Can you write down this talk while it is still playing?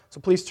So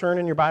please turn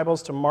in your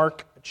Bibles to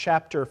Mark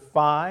chapter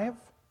 5.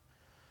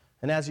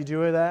 And as you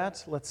do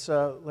that, let's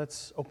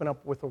open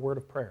up with a word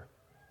of prayer.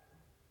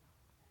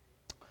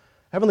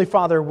 Heavenly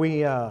Father,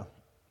 we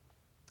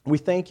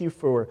thank you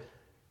for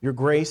your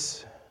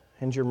grace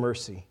and your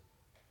mercy.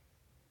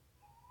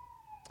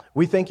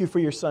 We thank you for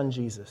your Son,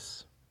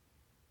 Jesus,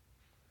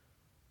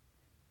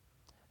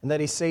 and that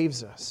he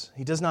saves us.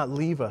 He does not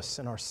leave us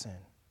in our sin,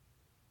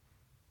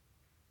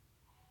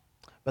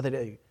 but that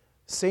he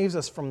saves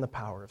us from the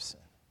power of sin.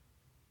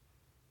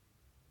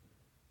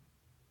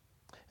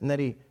 And that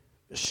he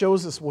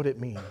shows us what it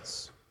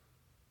means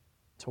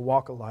to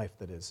walk a life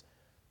that is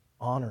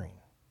honoring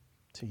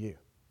to you.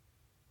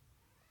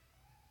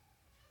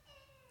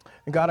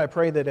 And God, I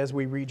pray that as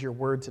we read your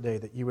word today,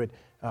 that you would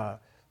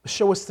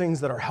show us things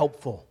that are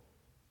helpful,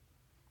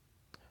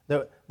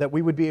 that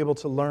we would be able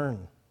to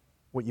learn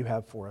what you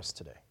have for us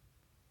today.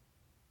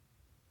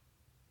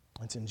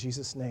 It's in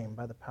Jesus' name,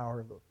 by the power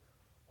of the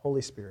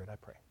Holy Spirit, I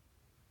pray.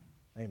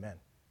 Amen.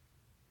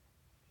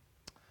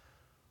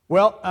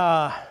 Well,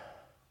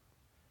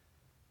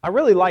 I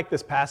really like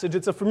this passage.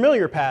 It's a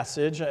familiar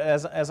passage,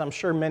 as I'm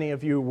sure many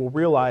of you will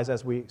realize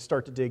as we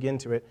start to dig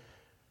into it.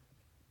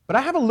 But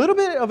I have a little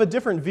bit of a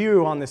different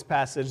view on this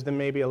passage than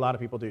maybe a lot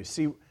of people do.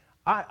 See,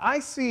 I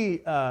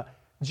see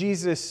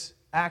Jesus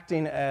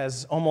acting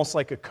as almost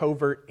like a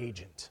covert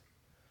agent.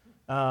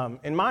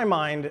 In my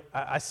mind,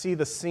 I see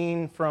the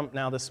scene from,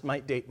 now this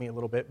might date me a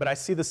little bit, but I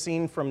see the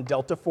scene from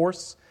Delta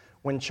Force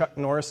when Chuck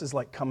Norris is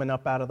like coming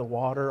up out of the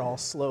water all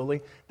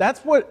slowly. That's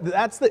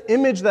the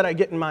image that I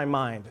get in my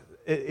mind.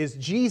 Is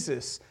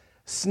Jesus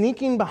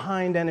sneaking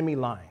behind enemy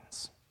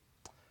lines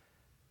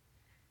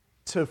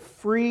to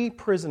free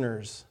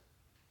prisoners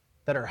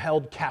that are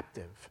held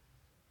captive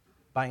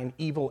by an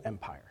evil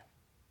empire.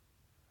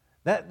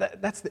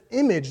 That's the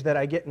image that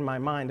I get in my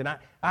mind. And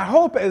I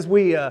hope as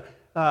we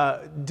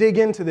dig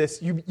into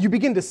this, you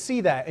begin to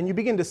see that, and you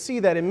begin to see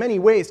that in many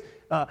ways.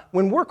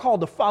 When we're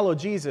called to follow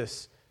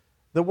Jesus,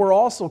 that we're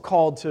also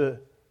called to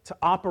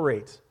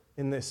operate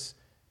in this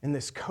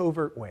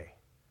covert way.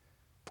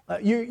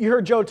 You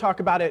heard Joe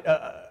talk about it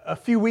a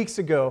few weeks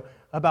ago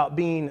about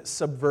being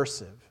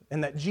subversive,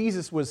 and that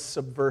Jesus was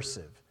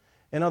subversive.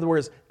 In other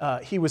words,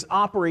 he was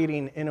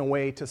operating in a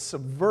way to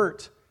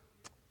subvert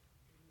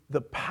the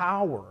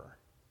power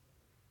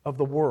of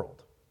the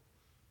world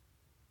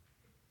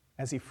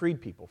as he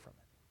freed people from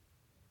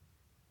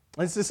it.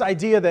 And it's this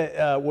idea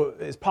that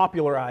is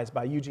popularized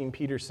by Eugene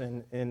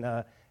Peterson in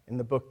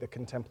the book The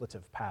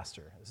Contemplative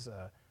Pastor, as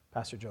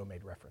Pastor Joe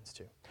made reference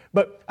to.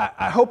 But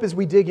I hope as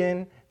we dig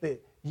in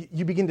that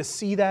you begin to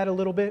see that a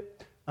little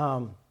bit,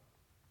 and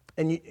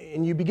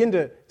you begin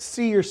to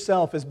see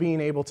yourself as being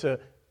able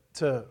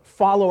to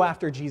follow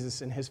after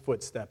Jesus in his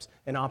footsteps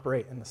and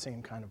operate in the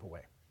same kind of a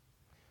way.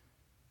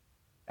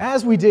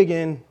 As we dig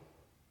in,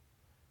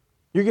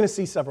 you're going to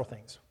see several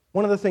things.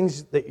 One of the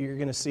things that you're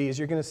going to see is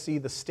you're going to see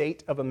the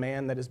state of a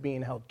man that is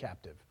being held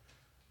captive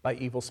by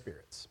evil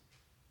spirits.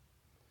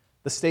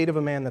 The state of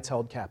a man that's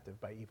held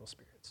captive by evil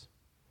spirits.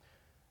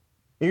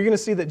 And you're going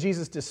to see that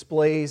Jesus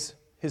displays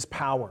his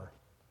power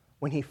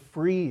when he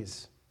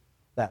frees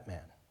that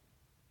man.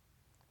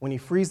 When he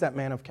frees that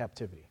man of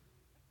captivity.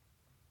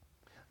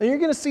 And you're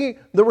going to see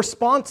the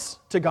response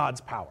to God's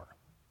power.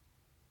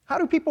 How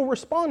do people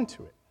respond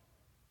to it?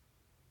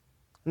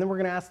 And then we're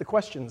going to ask the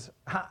questions,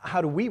 how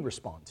do we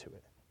respond to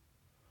it?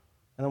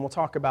 And then we'll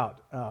talk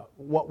about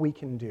what we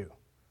can do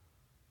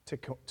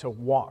to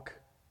walk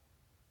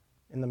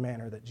in the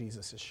manner that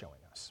Jesus is showing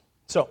us.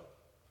 So,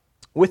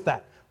 with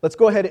that, let's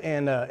go ahead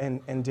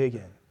and dig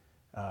in.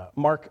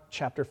 Mark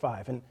chapter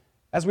 5. And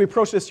as we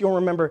approach this, you'll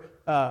remember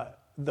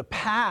the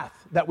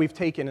path that we've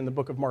taken in the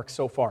book of Mark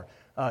so far.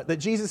 That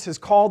Jesus has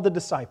called the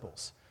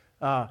disciples.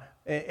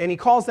 And he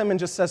calls them and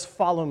just says,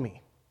 follow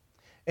me.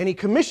 And he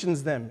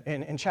commissions them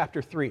in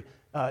chapter 3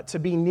 to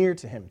be near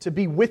to him, to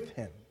be with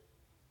him.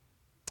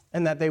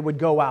 And that they would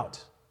go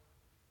out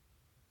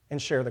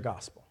and share the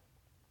gospel.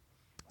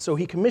 So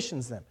he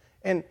commissions them.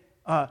 And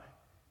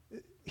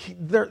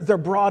they're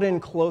brought in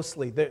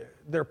closely.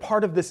 They're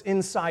part of this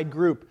inside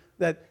group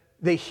that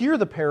they hear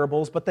the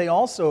parables, but they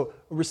also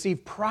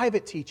receive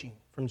private teaching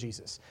from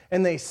Jesus.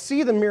 And they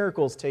see the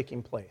miracles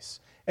taking place.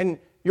 And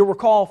you'll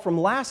recall from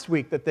last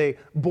week that they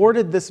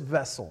boarded this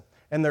vessel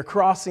and they're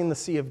crossing the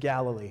Sea of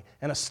Galilee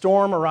and a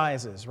storm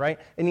arises, right?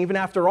 And even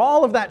after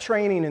all of that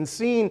training and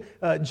seeing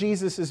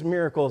Jesus'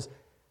 miracles,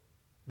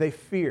 they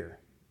fear.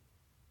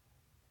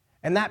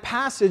 And that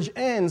passage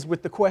ends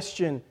with the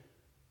question,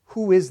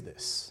 who is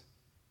this?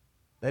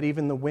 That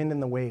even the wind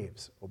and the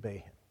waves obey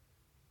him.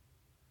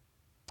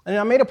 And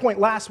I made a point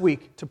last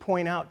week to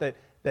point out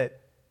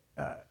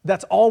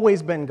that's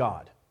always been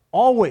God.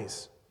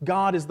 Always,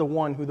 God is the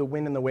one who the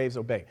wind and the waves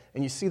obey.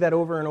 And you see that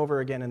over and over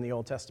again in the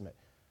Old Testament.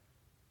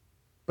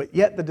 But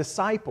yet the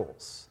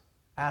disciples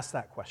ask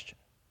that question,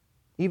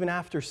 even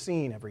after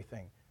seeing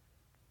everything,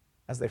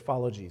 as they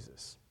follow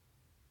Jesus.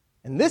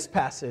 And this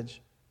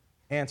passage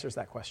answers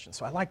that question.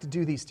 So I like to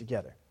do these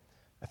together.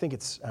 I think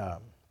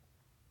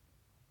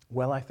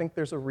I think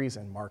there's a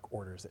reason Mark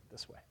orders it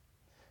this way.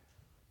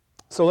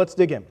 So let's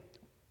dig in.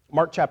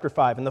 Mark chapter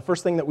 5. And the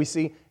first thing that we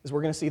see is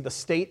we're going to see the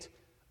state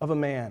of a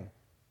man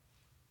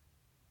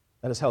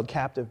that is held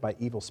captive by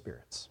evil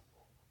spirits.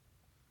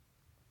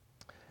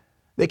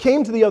 They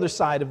came to the other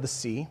side of the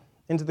sea,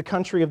 into the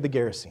country of the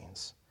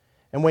Gerasenes.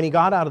 And when he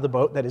got out of the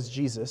boat, that is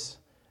Jesus,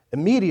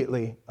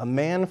 immediately a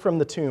man from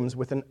the tombs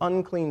with an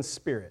unclean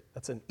spirit,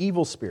 that's an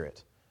evil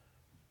spirit,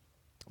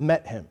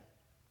 met him.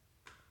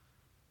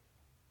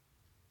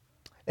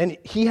 And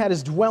he had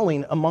his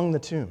dwelling among the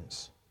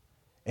tombs.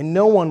 And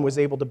no one was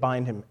able to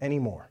bind him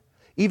anymore,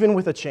 even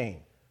with a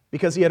chain,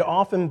 because he had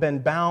often been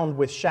bound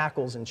with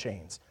shackles and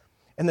chains.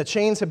 And the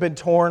chains had been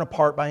torn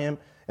apart by him,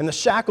 and the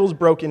shackles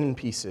broken in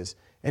pieces,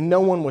 and no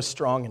one was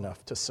strong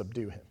enough to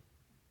subdue him.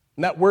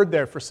 And that word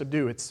there for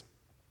subdue, it's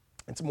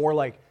more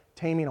like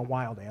taming a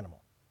wild animal.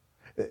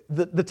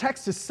 The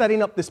text is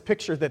setting up this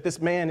picture that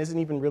this man isn't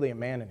even really a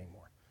man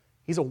anymore.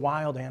 He's a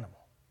wild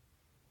animal.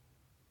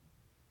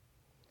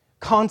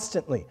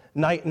 Constantly,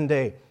 night and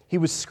day, he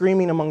was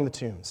screaming among the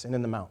tombs and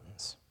in the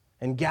mountains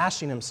and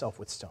gashing himself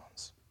with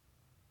stones.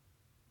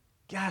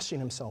 Gashing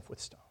himself with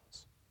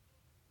stones.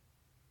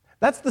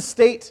 That's the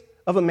state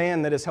of a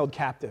man that is held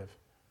captive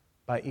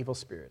by evil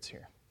spirits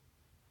here.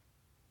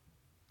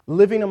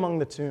 Living among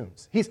the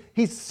tombs.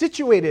 He's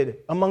situated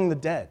among the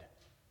dead.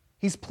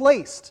 He's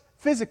placed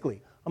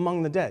physically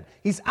among the dead.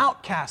 He's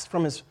outcast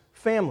from his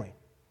family,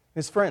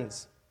 his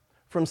friends,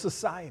 from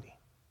society.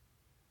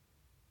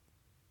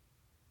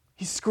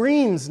 He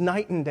screams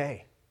night and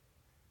day.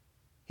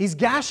 He's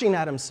gashing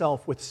at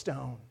himself with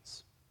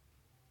stones,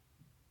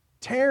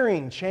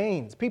 tearing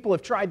chains. People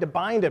have tried to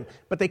bind him,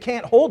 but they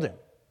can't hold him.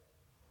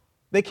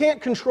 They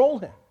can't control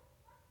him.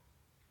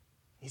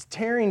 He's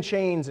tearing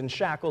chains and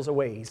shackles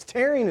away. He's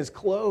tearing his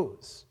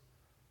clothes.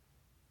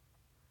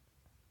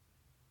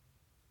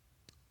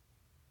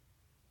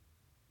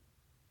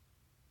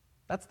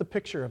 That's the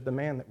picture of the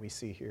man that we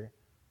see here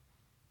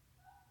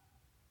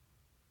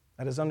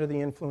that is under the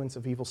influence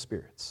of evil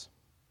spirits.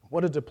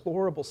 What a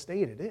deplorable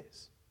state it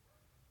is.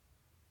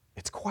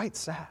 It's quite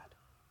sad.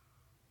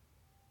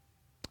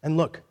 And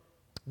look,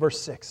 verse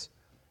 6.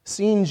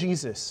 Seeing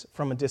Jesus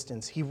from a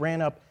distance, he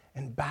ran up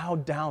and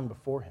bowed down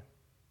before him.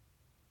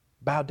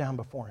 Bowed down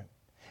before him.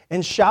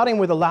 And shouting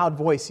with a loud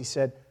voice, he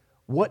said,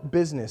 "What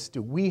business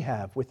do we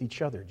have with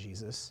each other,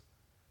 Jesus,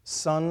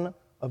 Son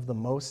of the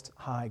Most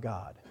High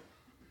God?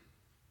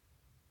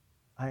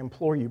 I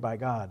implore you by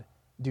God,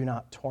 do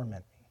not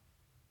torment me."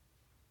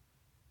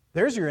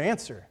 There's your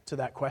answer to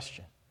that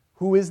question.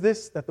 Who is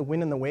this that the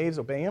wind and the waves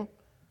obey him?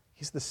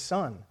 He's the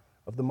Son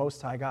of the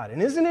Most High God.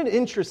 And isn't it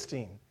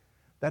interesting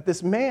that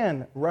this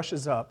man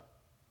rushes up,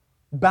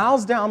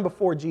 bows down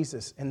before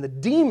Jesus, and the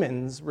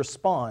demons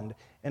respond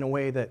in a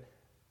way that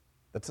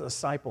the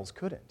disciples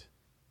couldn't.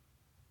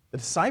 The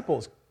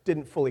disciples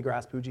didn't fully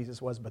grasp who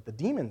Jesus was, but the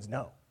demons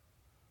know.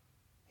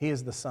 He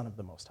is the Son of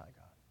the Most High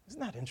God.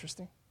 Isn't that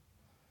interesting?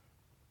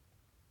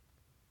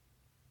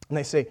 And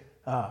they say,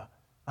 I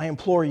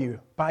implore you,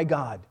 by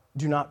God,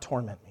 do not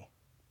torment me.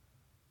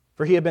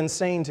 For he had been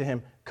saying to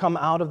him, "Come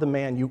out of the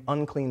man, you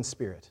unclean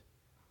spirit."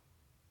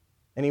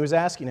 And he was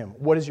asking him,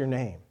 "What is your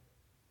name?"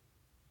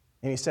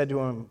 And he said to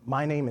him,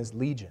 "My name is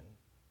Legion,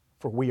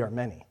 for we are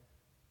many."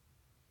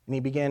 And he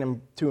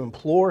began to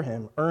implore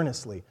him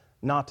earnestly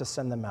not to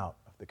send them out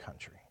of the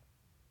country.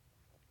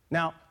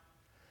 Now,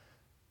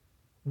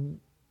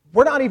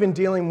 we're not even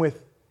dealing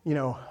with,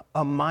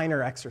 a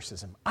minor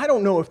exorcism. I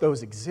don't know if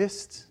those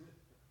exist,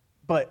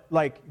 but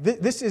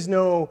this is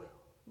no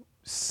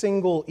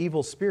single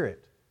evil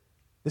spirit.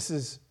 This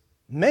is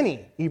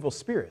many evil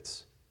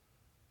spirits.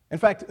 In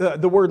fact,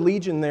 the word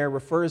legion there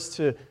refers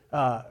to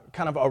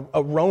kind of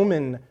a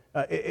Roman,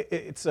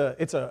 it's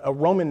a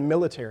Roman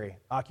military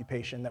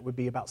occupation that would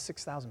be about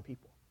 6,000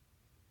 people.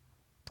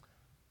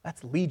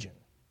 That's legion.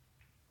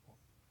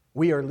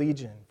 We are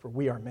legion, for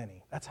we are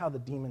many. That's how the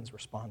demons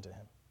respond to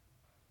him.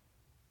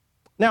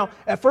 Now,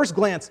 at first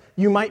glance,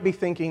 you might be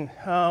thinking,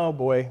 oh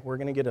boy, we're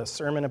going to get a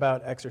sermon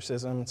about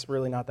exorcism. It's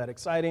really not that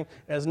exciting.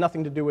 It has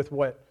nothing to do with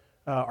what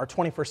our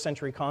 21st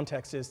century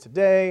context is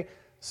today.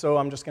 So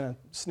I'm just going to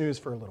snooze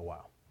for a little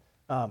while.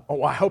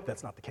 I hope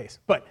that's not the case.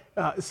 But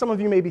some of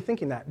you may be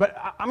thinking that. But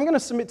I'm going to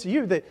submit to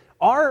you that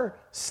our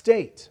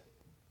state,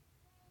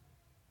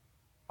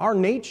 our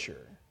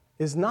nature,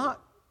 is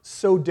not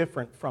so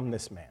different from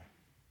this man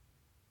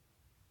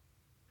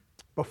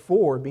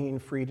before being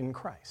freed in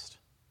Christ.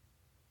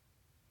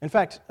 In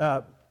fact,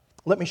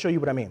 let me show you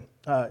what I mean.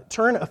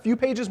 Turn a few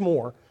pages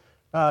more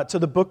to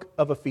the book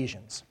of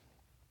Ephesians.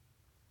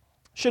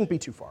 Shouldn't be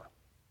too far.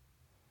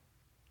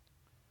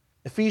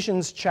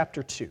 Ephesians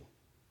chapter 2.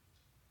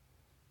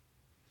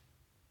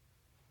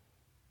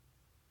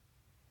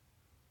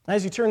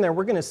 As you turn there,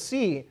 we're going to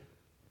see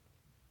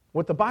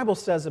what the Bible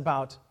says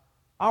about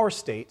our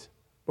state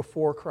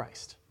before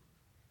Christ.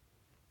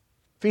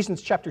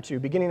 Ephesians chapter 2,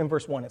 beginning in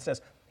verse 1, it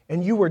says,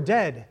 "And you were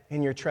dead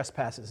in your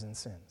trespasses and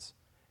sins,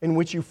 in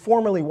which you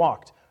formerly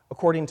walked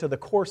according to the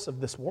course of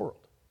this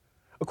world,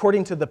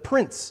 according to the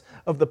prince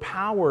of the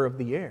power of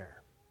the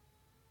air,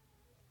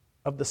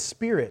 of the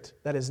spirit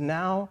that is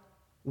now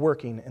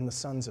working in the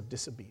sons of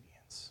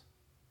disobedience.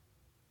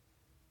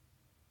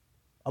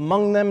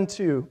 Among them,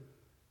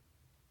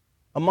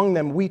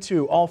 we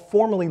too all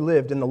formerly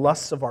lived in the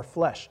lusts of our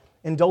flesh,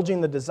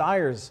 indulging the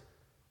desires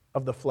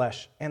of the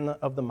flesh and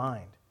of the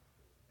mind,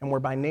 and were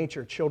by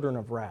nature children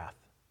of wrath,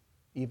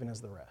 even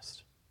as the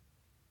rest.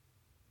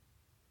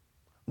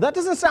 That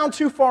doesn't sound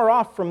too far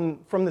off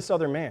from this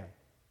other man.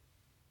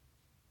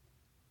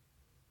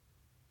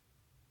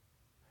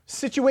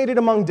 Situated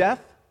among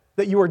death,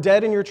 that you are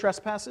dead in your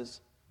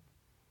trespasses,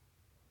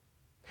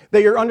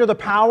 that you're under the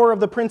power of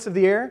the prince of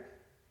the air.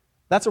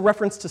 That's a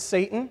reference to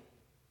Satan.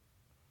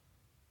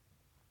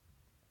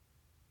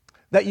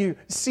 That you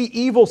see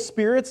evil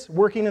spirits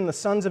working in the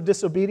sons of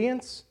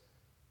disobedience.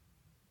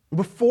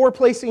 Before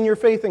placing your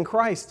faith in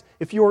Christ,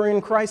 if you are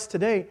in Christ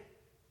today,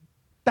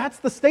 that's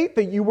the state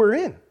that you were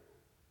in.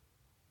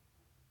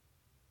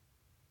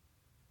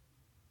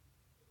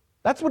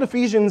 That's what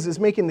Ephesians is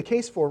making the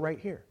case for right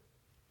here.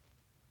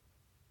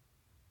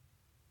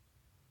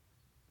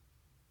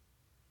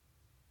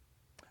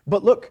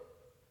 But look,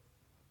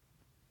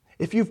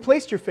 if you've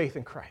placed your faith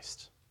in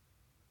Christ,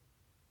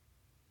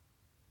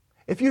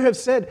 if you have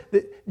said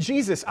that,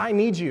 Jesus, I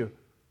need you.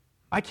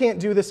 I can't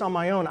do this on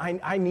my own.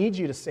 I need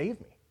you to save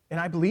me, and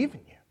I believe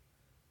in you.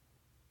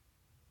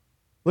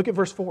 Look at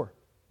verse 4.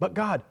 But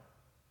God,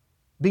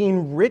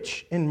 being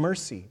rich in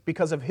mercy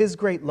because of his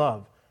great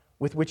love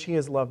with which he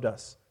has loved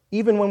us,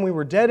 even when we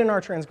were dead in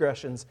our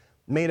transgressions,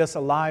 made us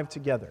alive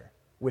together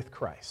with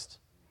Christ.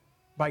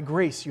 By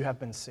grace you have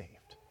been saved.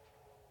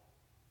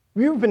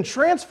 You've been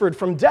transferred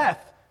from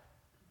death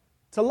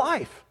to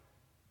life.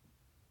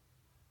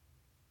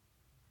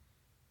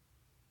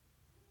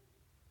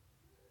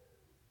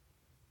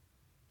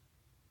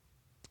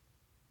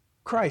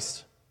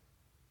 Christ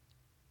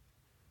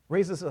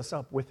raises us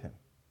up with him.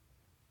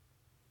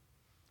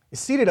 He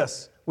seated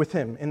us with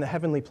him in the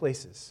heavenly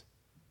places,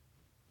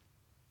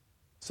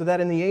 so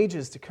that in the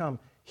ages to come,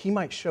 he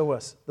might show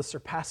us the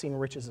surpassing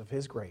riches of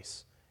his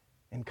grace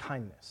and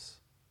kindness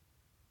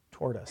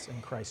toward us in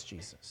Christ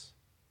Jesus.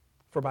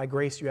 For by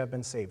grace you have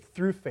been saved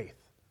through faith,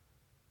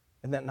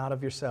 and that not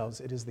of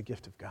yourselves, it is the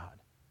gift of God,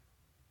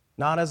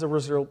 not as a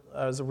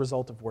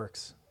result of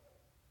works,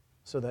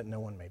 so that no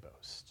one may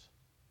boast.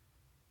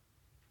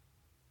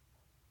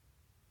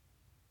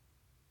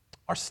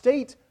 Our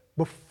state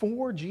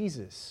before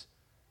Jesus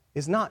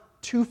is not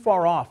too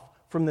far off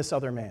from this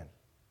other man.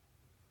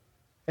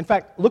 In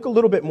fact, look a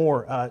little bit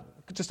more,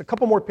 just a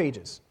couple more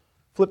pages.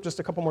 Flip just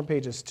a couple more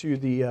pages to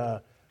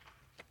the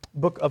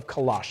book of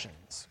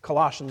Colossians,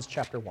 Colossians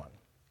chapter 1.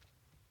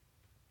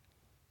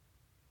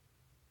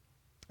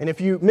 And if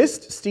you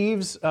missed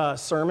Steve's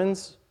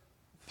sermons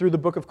through the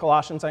book of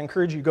Colossians, I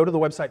encourage you to go to the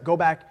website, go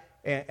back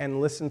and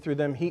listen through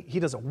them. He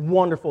does a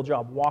wonderful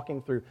job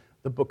walking through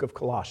the book of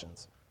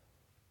Colossians.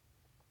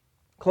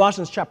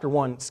 Colossians chapter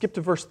 1, skip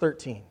to verse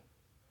 13.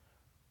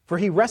 For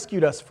he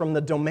rescued us from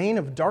the domain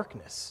of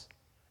darkness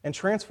and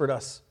transferred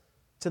us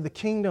to the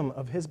kingdom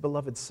of his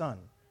beloved Son,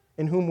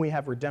 in whom we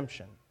have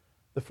redemption,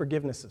 the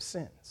forgiveness of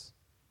sins.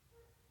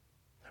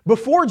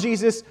 Before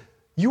Jesus,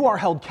 you are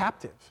held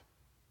captive.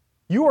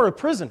 You are a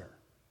prisoner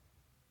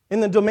in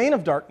the domain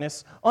of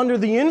darkness under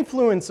the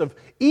influence of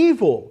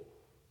evil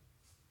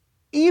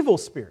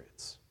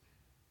spirits.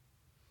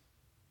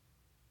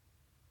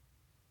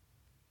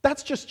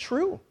 That's just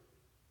true.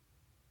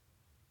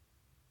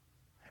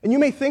 And you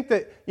may think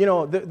that,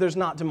 there's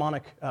not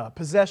demonic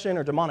possession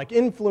or demonic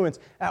influence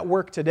at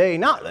work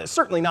today.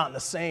 Certainly not in the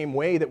same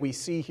way that we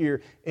see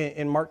here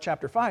in Mark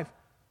chapter 5.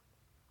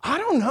 I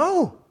don't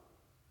know.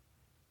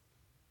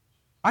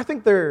 I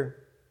think there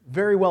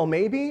very well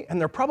may be,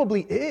 and there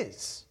probably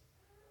is.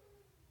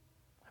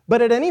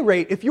 But at any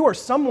rate, if you are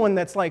someone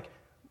that's like,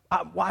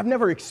 I've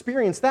never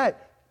experienced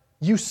that,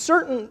 you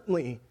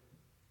certainly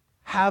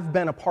have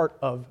been a part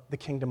of the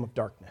kingdom of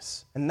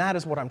darkness. And that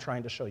is what I'm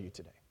trying to show you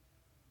today.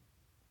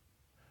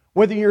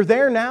 Whether you're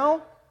there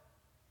now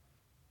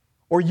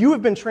or you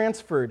have been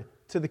transferred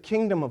to the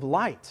kingdom of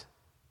light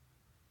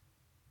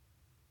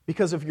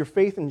because of your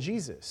faith in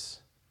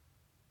Jesus,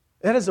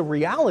 that is a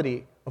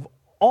reality of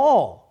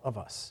all of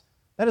us.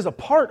 That is a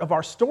part of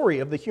our story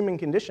of the human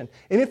condition.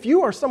 And if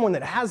you are someone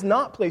that has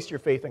not placed your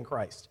faith in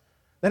Christ,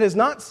 that has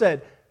not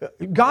said,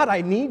 God,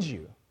 I need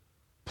you,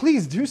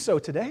 please do so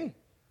today.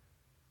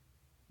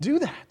 Do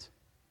that.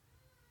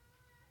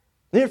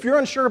 And if you're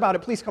unsure about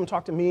it, please come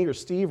talk to me or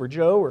Steve or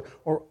Joe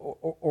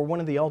or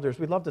one of the elders.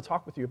 We'd love to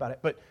talk with you about it.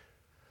 But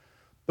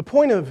the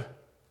point of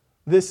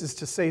this is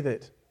to say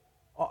that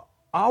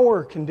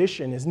our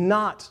condition is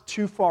not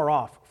too far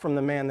off from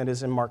the man that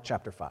is in Mark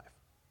chapter 5.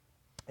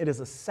 It is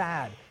a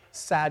sad,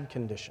 sad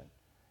condition.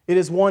 It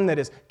is one that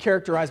is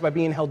characterized by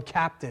being held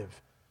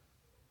captive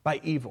by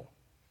evil.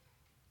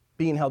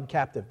 Being held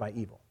captive by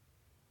evil.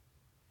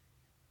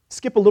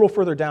 Skip a little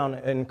further down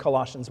in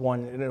Colossians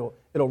 1, and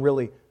it'll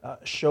really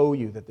show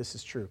you that this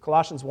is true.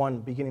 Colossians 1,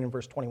 beginning in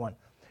verse 21.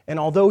 And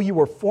although you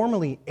were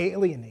formerly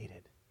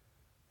alienated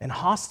and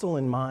hostile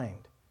in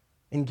mind,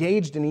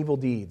 engaged in evil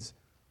deeds,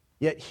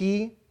 yet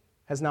he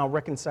has now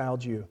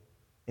reconciled you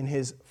in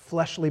his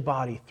fleshly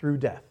body through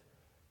death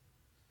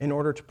in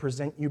order to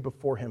present you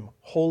before him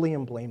holy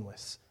and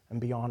blameless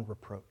and beyond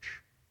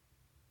reproach.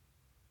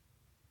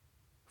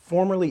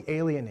 Formerly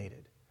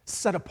alienated,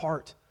 set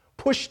apart,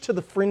 pushed to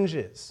the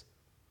fringes.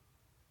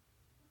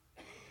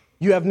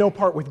 You have no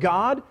part with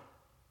God.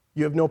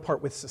 You have no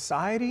part with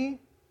society.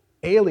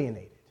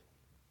 Alienated.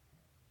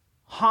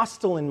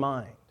 Hostile in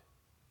mind.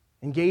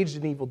 Engaged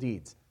in evil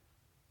deeds.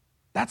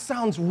 That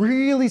sounds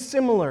really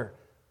similar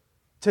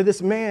to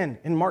this man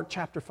in Mark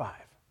chapter 5.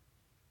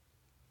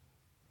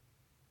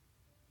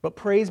 But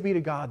praise be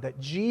to God that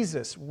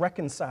Jesus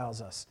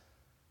reconciles us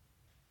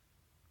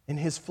in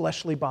his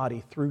fleshly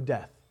body through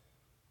death,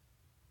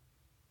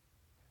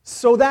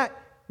 so that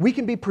we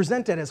can be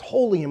presented as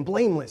holy and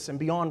blameless and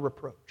beyond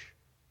reproach.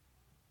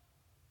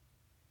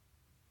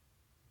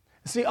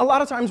 See, a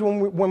lot of times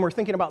when we're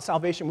thinking about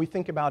salvation, we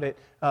think about it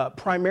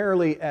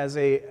primarily as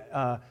in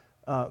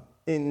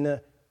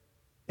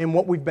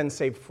what we've been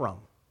saved from.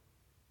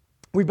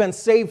 We've been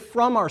saved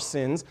from our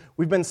sins.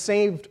 We've been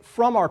saved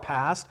from our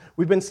past.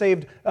 We've been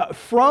saved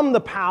from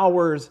the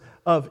powers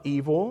of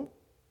evil.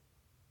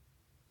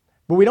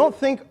 But we don't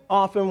think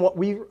often what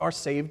we are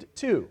saved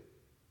to.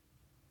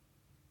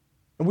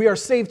 And we are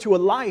saved to a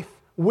life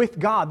with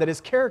God that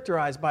is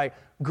characterized by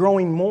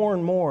growing more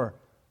and more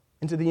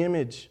into the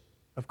image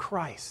of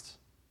Christ,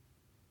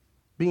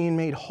 being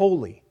made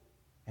holy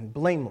and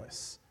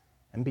blameless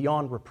and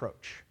beyond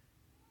reproach.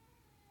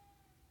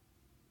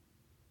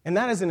 And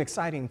that is an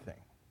exciting thing.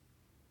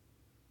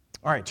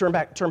 All right, turn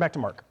back to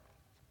Mark.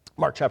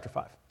 Mark chapter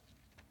 5.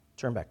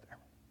 Turn back there.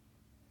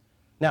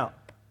 Now,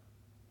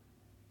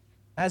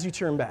 as you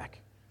turn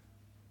back,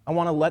 I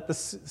want to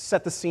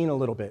set the scene a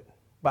little bit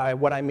by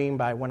what I mean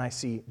by when I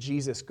see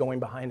Jesus going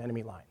behind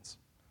enemy lines.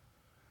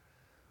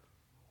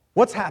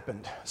 What's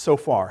happened so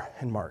far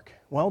in Mark?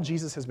 Well,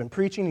 Jesus has been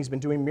preaching. He's been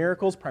doing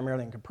miracles,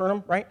 primarily in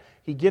Capernaum, right?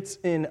 He gets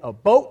in a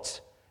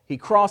boat. He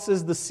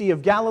crosses the Sea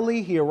of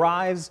Galilee. He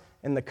arrives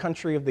in the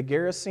country of the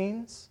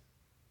Gerasenes.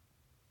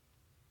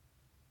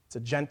 It's a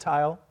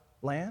Gentile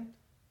land,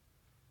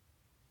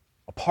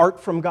 apart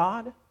from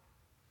God,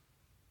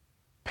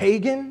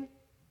 pagan,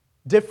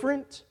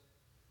 different.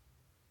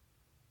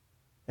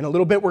 In a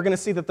little bit, we're going to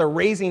see that they're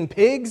raising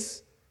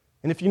pigs.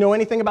 And if you know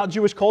anything about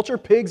Jewish culture,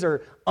 pigs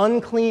are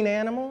unclean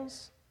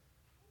animals.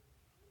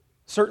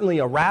 Certainly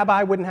a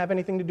rabbi wouldn't have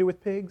anything to do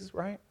with pigs,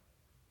 right?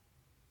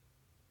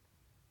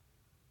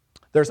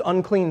 There's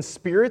unclean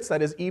spirits,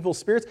 that is evil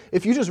spirits.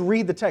 If you just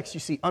read the text, you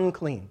see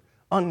unclean,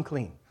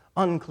 unclean,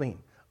 unclean,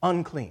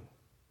 unclean.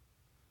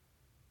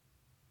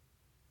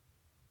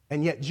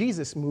 And yet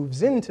Jesus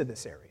moves into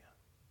this area.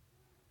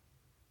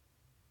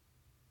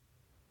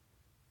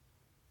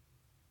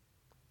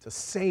 To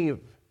save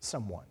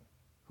someone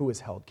who is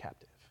held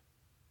captive.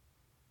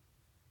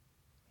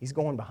 He's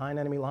going behind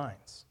enemy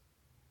lines.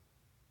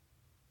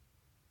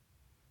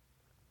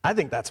 I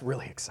think that's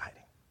really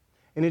exciting.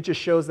 And it just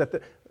shows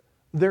that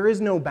there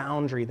is no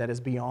boundary that is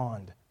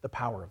beyond the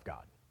power of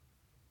God.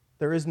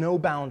 There is no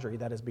boundary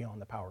that is beyond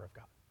the power of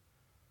God.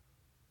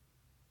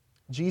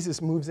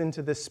 Jesus moves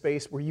into this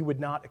space where you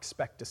would not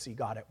expect to see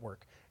God at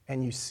work,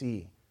 and you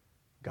see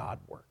God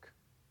work.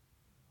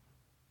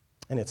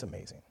 And it's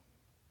amazing.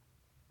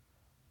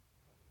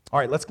 All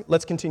right,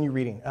 let's continue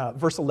reading.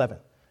 Verse 11.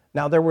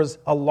 Now there was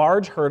a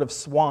large herd of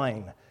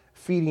swine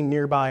feeding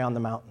nearby on the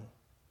mountain.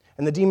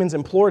 And the demons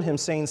implored him,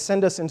 saying,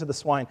 "Send us into the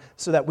swine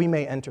so that we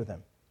may enter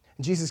them."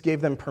 And Jesus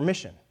gave them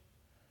permission.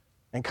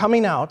 And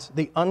coming out,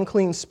 the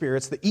unclean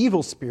spirits, the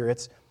evil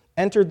spirits,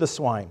 entered the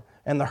swine,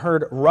 and the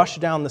herd rushed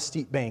down the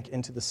steep bank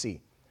into the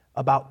sea,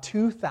 about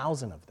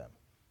 2,000 of them.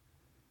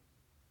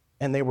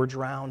 And they were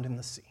drowned in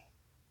the sea.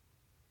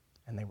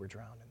 And they were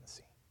drowned in the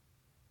sea.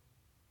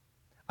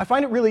 I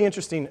find it really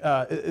interesting,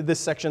 this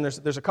section.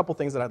 There's a couple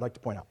things that I'd like to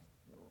point out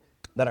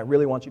that I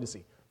really want you to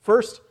see.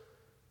 First,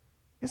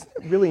 isn't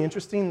it really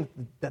interesting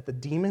that the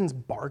demons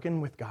bargain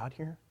with God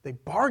here? They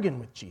bargain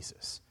with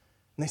Jesus.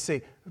 And they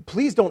say,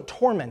 please don't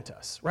torment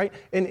us, right?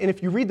 And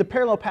if you read the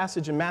parallel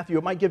passage in Matthew,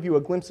 it might give you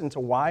a glimpse into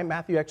why.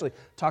 Matthew actually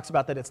talks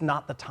about that it's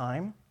not the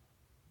time.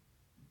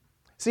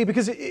 See,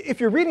 because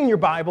if you're reading your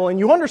Bible and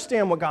you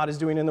understand what God is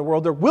doing in the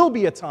world, there will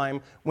be a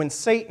time when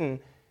Satan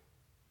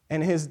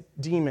and his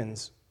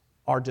demons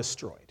are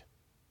destroyed.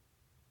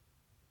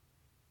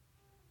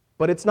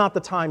 But it's not the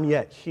time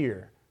yet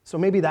here. So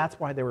maybe that's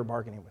why they were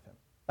bargaining with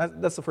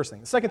him. That's the first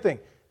thing. The second thing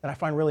that I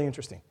find really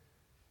interesting,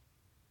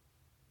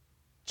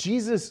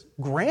 Jesus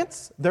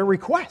grants their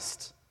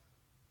request.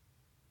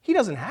 He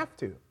doesn't have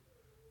to.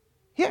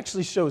 He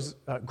actually shows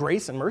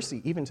grace and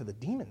mercy even to the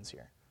demons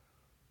here.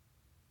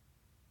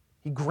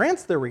 He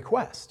grants their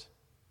request.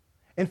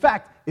 In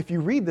fact, if you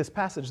read this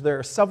passage, there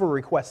are several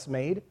requests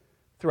made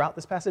throughout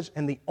this passage,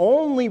 and the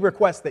only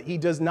request that he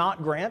does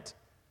not grant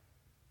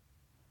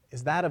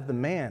is that of the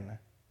man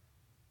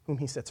whom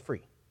he sets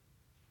free.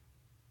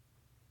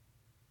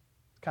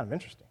 It's kind of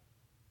interesting.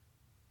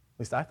 At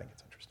least I think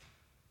it's interesting.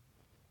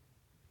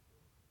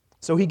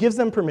 So he gives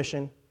them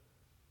permission,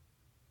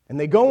 and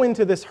they go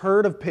into this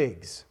herd of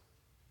pigs.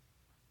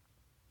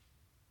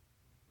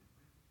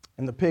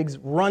 and the pigs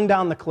run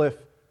down the cliff,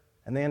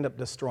 and they end up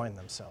destroying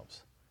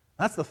themselves.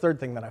 That's the third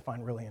thing that I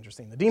find really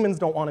interesting. The demons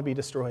don't want to be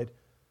destroyed,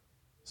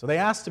 so they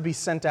ask to be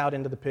sent out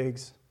into the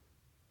pigs.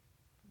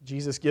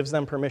 Jesus gives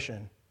them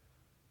permission,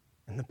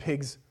 and the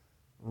pigs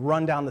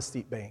run down the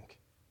steep bank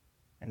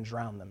and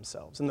drown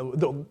themselves. And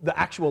the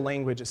actual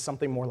language is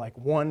something more like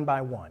one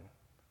by one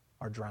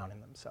are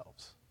drowning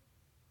themselves.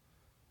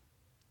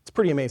 It's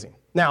pretty amazing.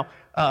 Now,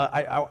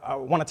 I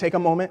want to take a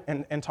moment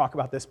and talk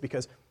about this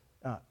because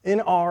in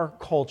our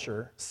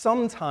culture,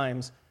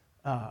 sometimes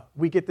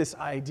we get this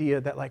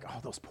idea that like, oh,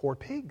 those poor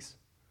pigs.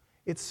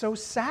 It's so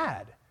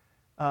sad.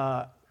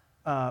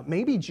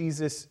 Maybe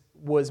Jesus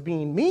was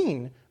being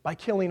mean by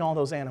killing all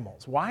those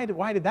animals. Why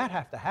did that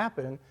have to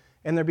happen?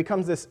 And there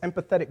becomes this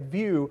empathetic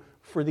view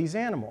for these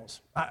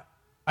animals.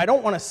 I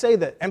don't want to say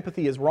that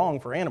empathy is wrong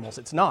for animals.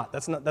 It's not.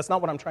 That's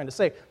not what I'm trying to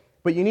say.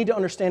 But you need to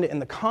understand it in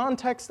the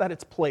context that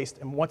it's placed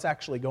and what's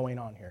actually going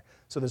on here.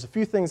 So there's a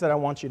few things that I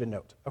want you to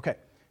note. Okay,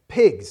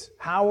 pigs,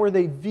 how are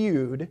they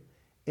viewed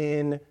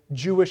in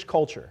Jewish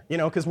culture? You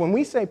know, because when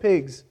we say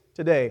pigs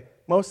today,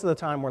 most of the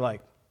time we're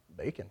like,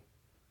 bacon.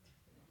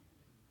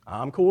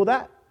 I'm cool with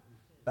that.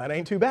 That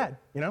ain't too bad,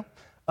 you know?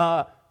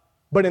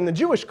 But in the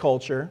Jewish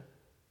culture,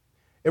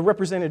 it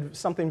represented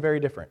something very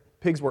different.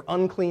 Pigs were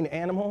unclean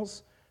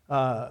animals.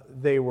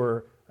 They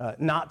were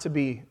not to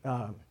be,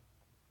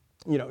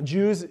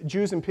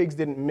 Jews and pigs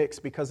didn't mix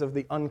because of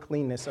the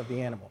uncleanness of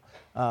the animal.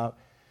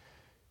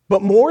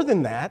 But more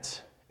than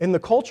that, in the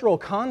cultural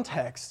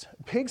context,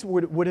 pigs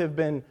would have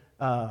been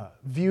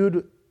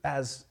viewed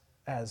as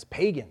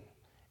pagan,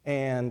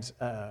 and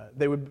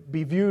they would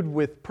be viewed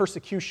with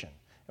persecution.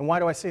 And why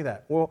do I say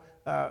that? Well,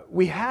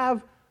 we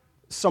have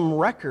some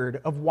record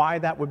of why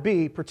that would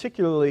be,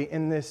 particularly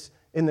in this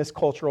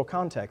cultural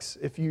context.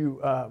 If you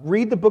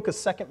read the book of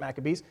 2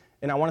 Maccabees,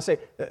 and I want to say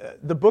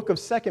the book of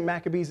 2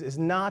 Maccabees is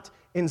not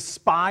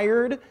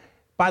inspired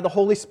by the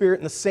Holy Spirit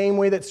in the same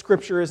way that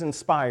Scripture is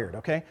inspired,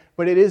 okay?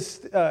 But it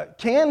is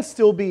can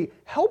still be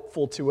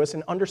helpful to us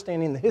in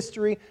understanding the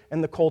history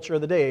and the culture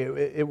of the day.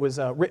 It was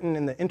written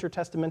in the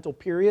intertestamental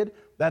period.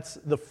 That's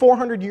the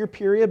 400-year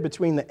period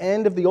between the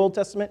end of the Old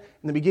Testament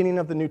and the beginning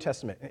of the New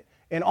Testament.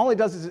 And all it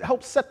does is it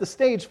helps set the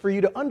stage for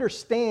you to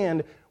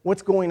understand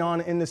what's going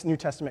on in this New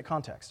Testament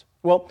context.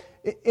 Well,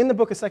 in the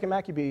book of 2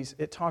 Maccabees,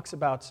 it talks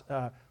about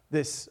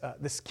this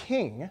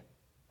king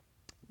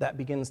that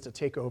begins to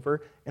take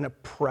over and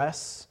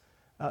oppress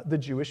the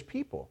Jewish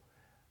people.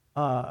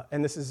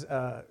 And this is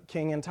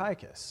King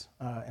Antiochus.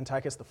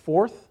 Antiochus IV,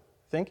 I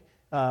think,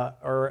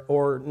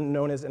 or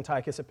known as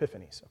Antiochus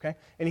Epiphanes, okay?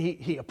 And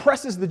he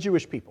oppresses the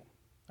Jewish people,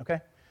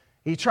 okay?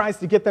 He tries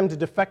to get them to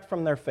defect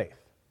from their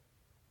faith.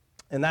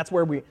 And that's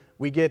where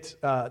we get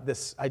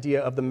this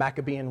idea of the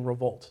Maccabean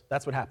revolt.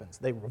 That's what happens.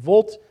 They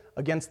revolt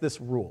against this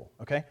rule,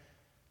 okay?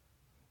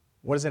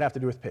 What does it have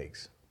to do with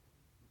pigs?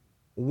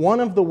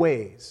 One of the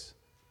ways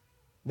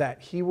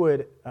that he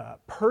would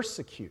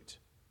persecute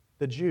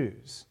the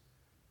Jews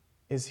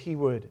is he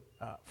would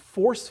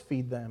force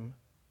feed them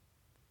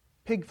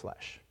pig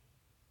flesh.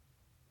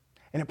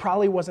 And it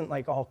probably wasn't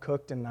like all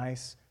cooked and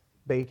nice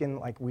bacon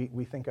like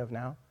we think of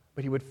now,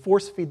 but he would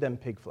force feed them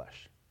pig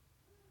flesh.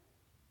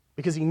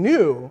 Because he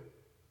knew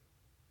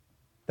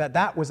that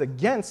that was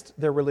against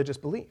their religious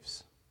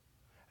beliefs.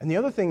 And the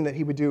other thing that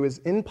he would do is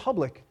in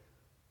public,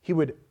 he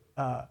would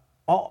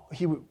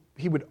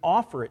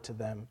offer it to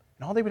them,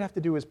 and all they would have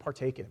to do is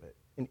partake of it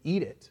and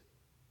eat it.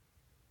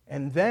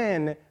 And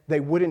then they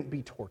wouldn't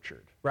be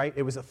tortured, right?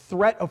 It was a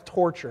threat of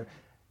torture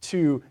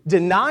to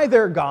deny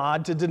their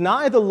God, to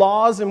deny the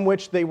laws in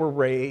which they were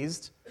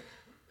raised,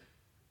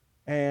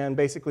 and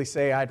basically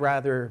say, I'd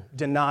rather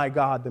deny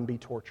God than be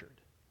tortured.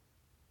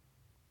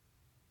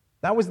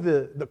 That was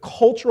the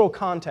cultural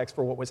context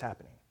for what was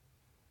happening.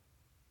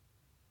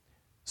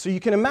 So you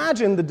can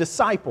imagine the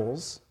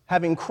disciples,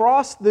 having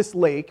crossed this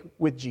lake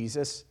with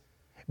Jesus,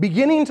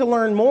 beginning to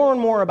learn more and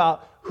more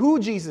about who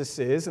Jesus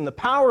is and the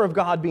power of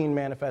God being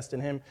manifest in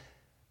him,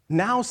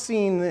 now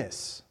seeing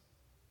this.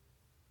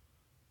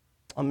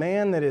 A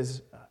man that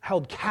is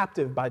held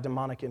captive by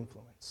demonic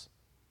influence.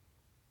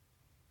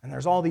 And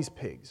there's all these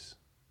pigs.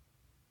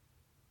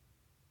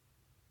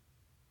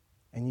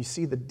 And you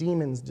see the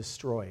demons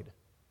destroyed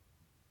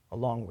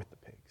along with the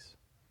pigs.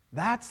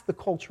 That's the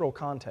cultural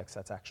context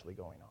that's actually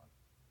going on.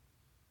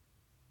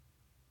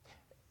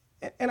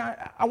 And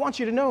I want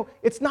you to know,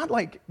 it's not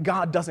like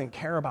God doesn't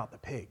care about the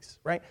pigs,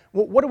 right?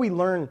 What do we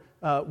learn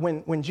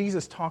when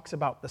Jesus talks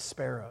about the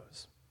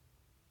sparrows?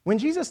 When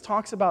Jesus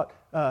talks about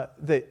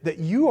that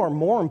you are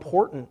more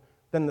important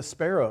than the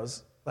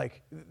sparrows,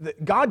 like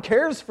God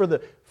cares for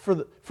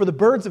the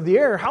birds of the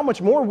air, how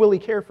much more will he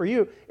care for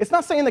you? It's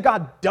not saying that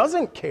God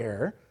doesn't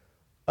care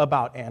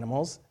about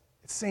animals.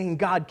 It's saying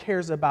God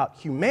cares about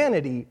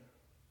humanity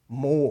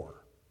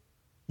more.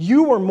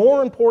 You are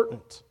more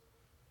important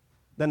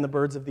than the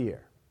birds of the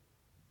air.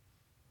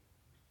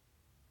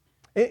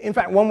 In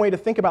fact, one way to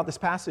think about this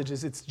passage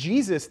is it's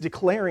Jesus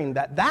declaring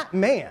that that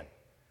man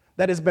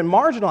that has been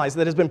marginalized,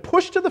 that has been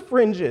pushed to the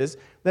fringes,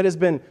 that has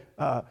been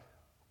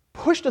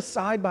pushed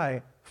aside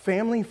by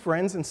family,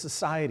 friends, and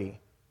society,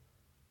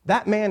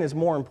 that man is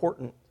more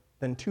important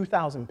than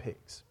 2,000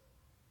 pigs,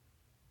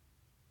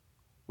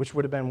 which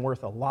would have been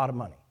worth a lot of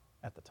money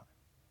at the time.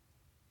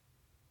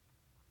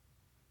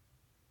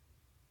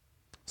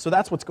 So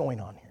that's what's going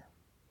on here.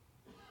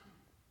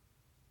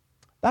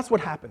 That's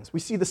what happens. We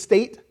see the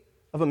state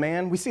of a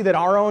man. We see that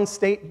our own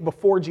state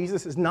before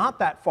Jesus is not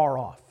that far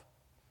off.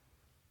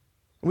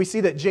 We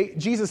see that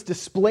Jesus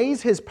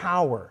displays his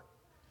power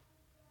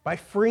by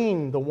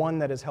freeing the one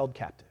that is held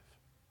captive.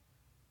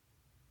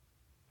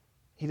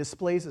 He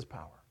displays his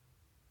power.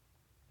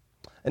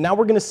 And now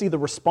we're going to see the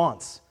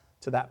response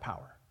to that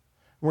power.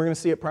 We're going to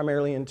see it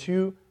primarily in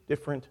two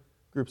different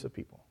groups of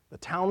people. The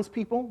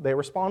townspeople, they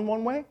respond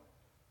one way.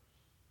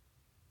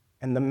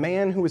 And the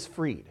man who is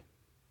freed,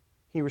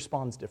 he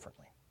responds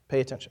differently.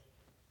 Pay attention.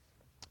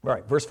 All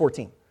right, verse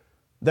 14.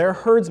 Their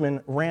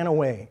herdsmen ran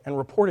away and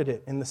reported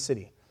it in the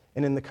city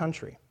and in the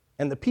country.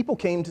 And the people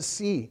came to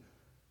see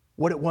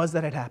what it was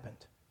that had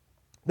happened.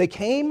 They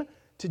came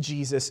to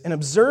Jesus and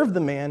observed the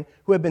man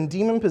who had been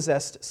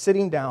demon-possessed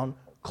sitting down,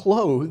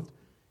 clothed,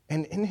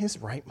 and in his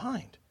right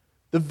mind.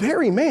 The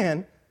very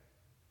man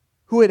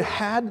who had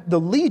had the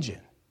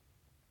legion.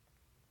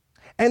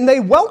 And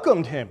they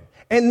welcomed him.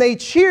 And they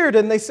cheered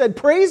and they said,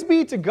 "Praise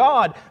be to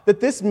God that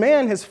this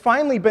man has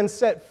finally been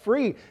set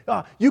free.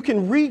 You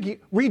can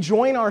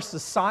rejoin our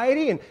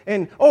society.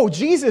 And oh,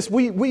 Jesus,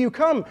 will you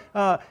come?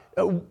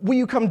 Will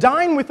you come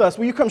dine with us?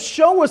 Will you come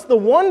show us the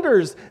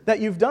wonders that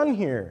you've done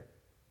here?"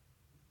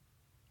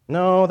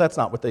 No, that's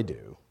not what they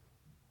do.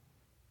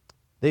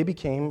 They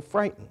became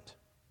frightened.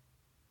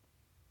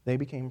 They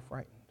became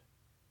frightened.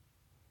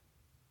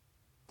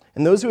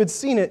 And those who had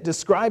seen it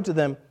described to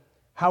them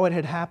how it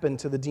had happened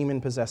to the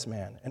demon-possessed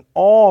man, and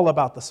all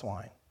about the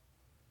swine.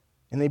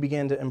 And they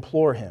began to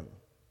implore him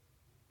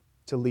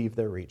to leave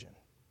their region.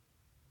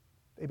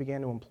 They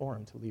began to implore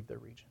him to leave their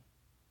region.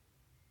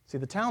 See,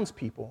 the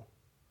townspeople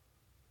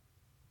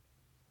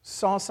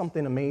saw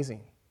something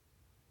amazing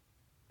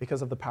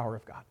because of the power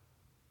of God.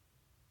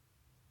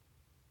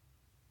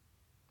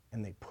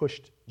 And they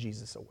pushed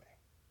Jesus away.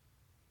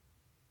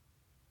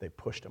 They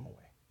pushed him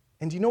away.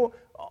 And do you know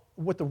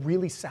what the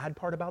really sad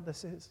part about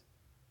this is?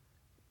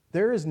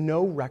 There is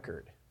no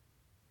record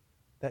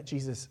that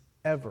Jesus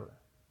ever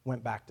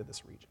went back to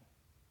this region.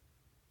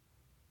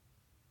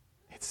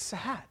 It's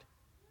sad.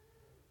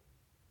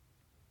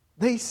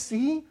 They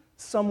see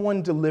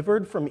someone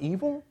delivered from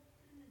evil,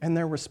 and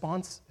their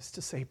response is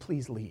to say,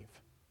 "Please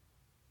leave.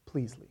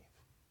 Please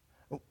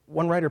leave."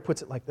 One writer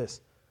puts it like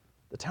this: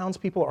 the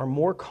townspeople are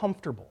more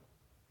comfortable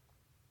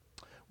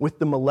with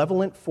the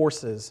malevolent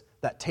forces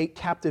that take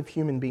captive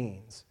human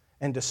beings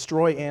and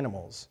destroy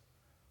animals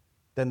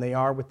than they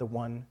are with the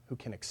one who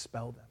can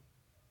expel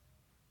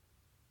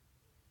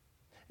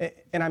them.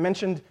 And I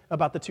mentioned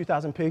about the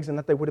 2,000 pigs and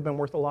that they would have been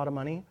worth a lot of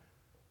money.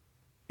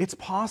 It's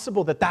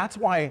possible that that's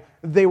why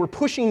they were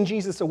pushing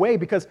Jesus away,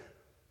 because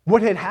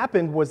what had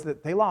happened was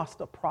that they lost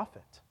a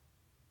prophet.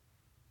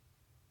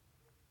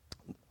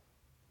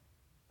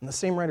 And the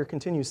same writer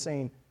continues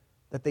saying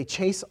that they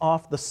chase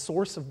off the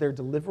source of their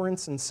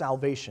deliverance and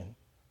salvation.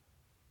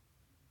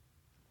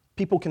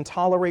 People can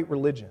tolerate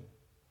religion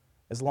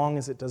as long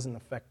as it doesn't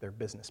affect their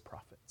business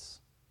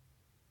profits.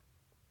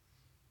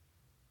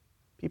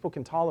 People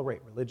can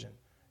tolerate religion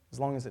as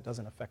long as it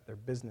doesn't affect their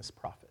business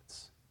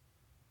profits.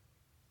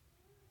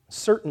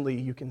 Certainly,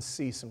 you can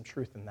see some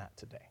truth in that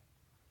today.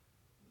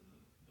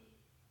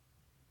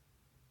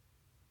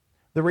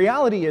 The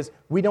reality is,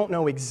 we don't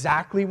know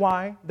exactly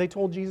why they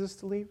told Jesus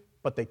to leave,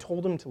 but they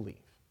told him to leave.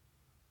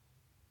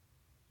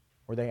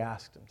 Or they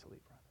asked him to leave,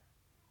 rather.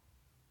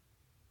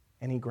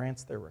 And he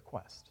grants their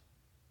request.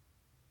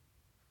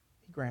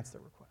 He grants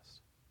their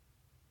request.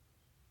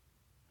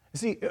 You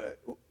see,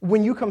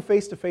 when you come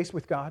face to face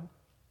with God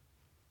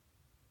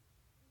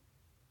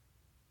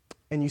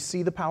and you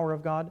see the power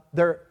of God,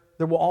 there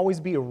will always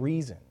be a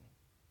reason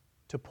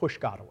to push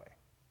God away.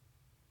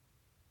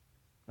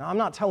 Now, I'm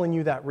not telling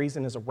you that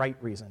reason is a right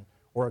reason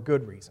or a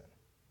good reason,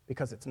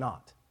 because it's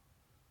not.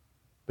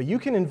 But you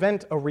can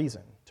invent a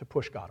reason to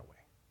push God away.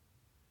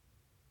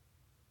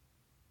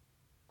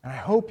 And I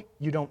hope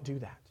you don't do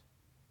that.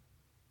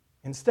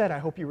 Instead, I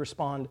hope you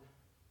respond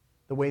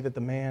the way that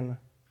the man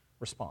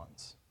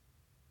responds.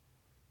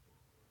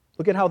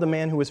 Look at how the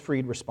man who was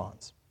freed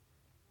responds.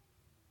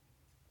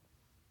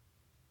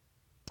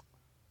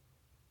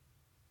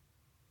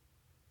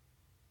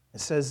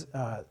 It says,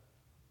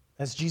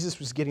 as Jesus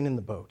was getting in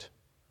the boat,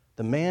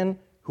 the man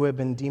who had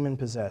been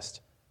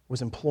demon-possessed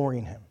was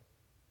imploring him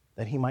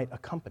that he might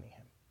accompany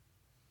him.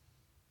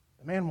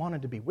 The man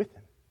wanted to be with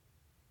him.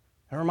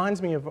 It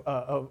reminds me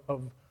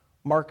of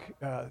Mark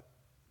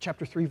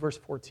chapter 3, verse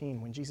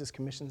 14, when Jesus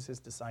commissions his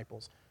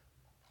disciples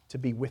to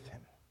be with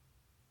him.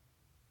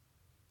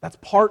 That's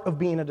part of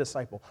being a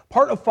disciple.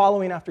 Part of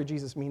following after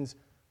Jesus means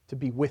to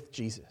be with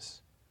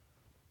Jesus.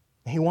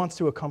 He wants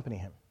to accompany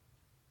him.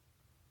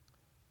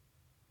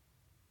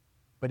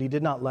 But he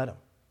did not let him.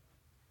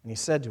 And he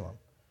said to him,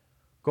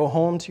 "Go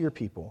home to your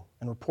people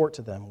and report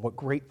to them what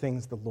great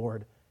things the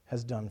Lord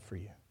has done for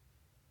you."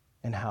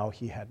 and how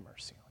he had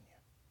mercy on you.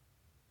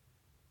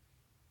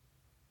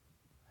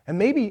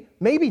 And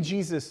maybe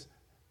Jesus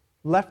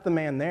left the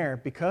man there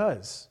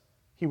because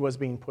he was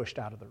being pushed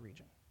out of the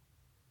region.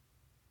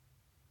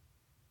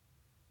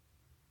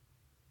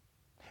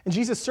 And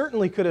Jesus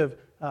certainly could have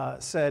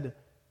said,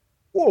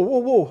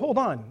 whoa, hold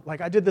on.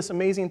 Like, I did this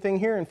amazing thing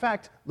here. In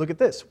fact, look at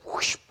this.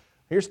 Whoosh,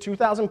 here's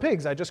 2,000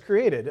 pigs I just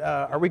created.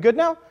 Are we good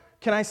now?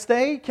 Can I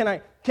stay? Can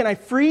I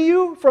free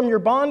you from your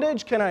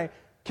bondage? Can I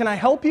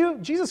help you?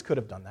 Jesus could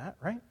have done that,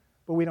 right?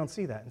 But we don't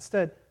see that.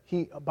 Instead,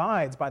 he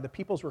abides by the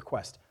people's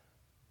request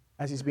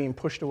as he's being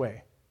pushed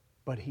away.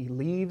 But he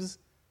leaves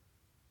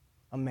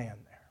a man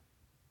there.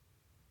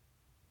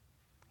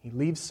 He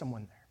leaves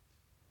someone there.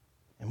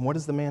 And what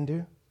does the man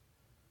do?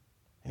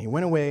 And he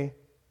went away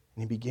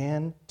and he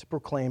began to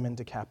proclaim in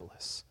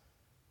Decapolis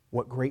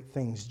what great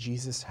things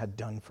Jesus had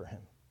done for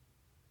him.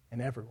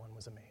 And everyone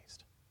was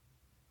amazed.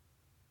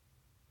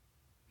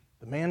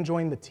 The man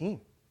joined the team.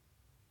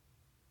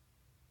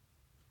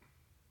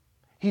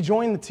 He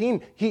joined the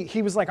team.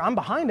 He was like, I'm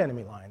behind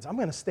enemy lines. I'm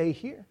going to stay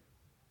here.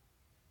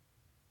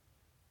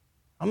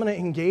 I'm going to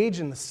engage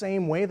in the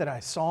same way that I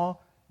saw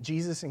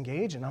Jesus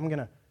engage, and I'm going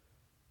to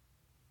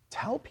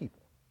tell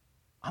people.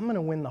 I'm going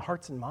to win the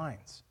hearts and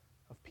minds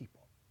of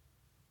people.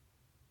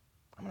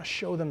 I'm going to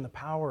show them the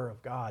power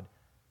of God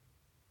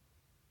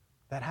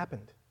that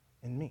happened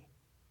in me.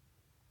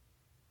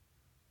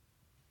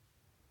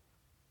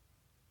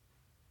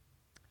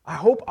 I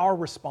hope our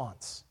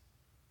response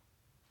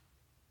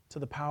to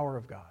the power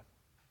of God,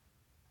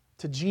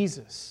 to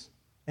Jesus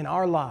in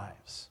our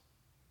lives,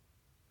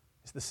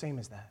 is the same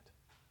as that.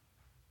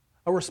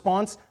 A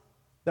response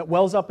that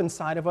wells up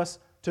inside of us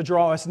to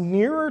draw us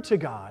nearer to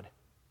God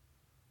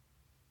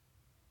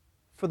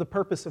for the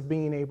purpose of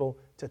being able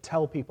to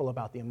tell people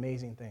about the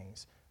amazing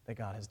things that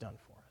God has done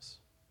for us.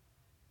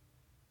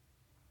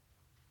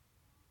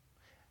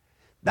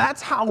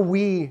 That's how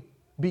we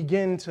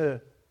begin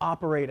to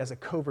operate as a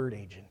covert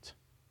agent.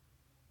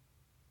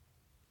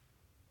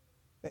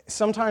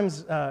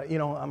 Sometimes,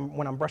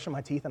 when I'm brushing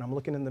my teeth and I'm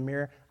looking in the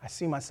mirror, I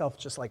see myself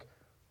just like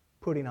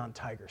putting on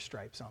tiger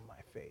stripes on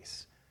my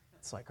face.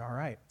 It's like, all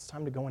right, it's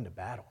time to go into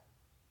battle.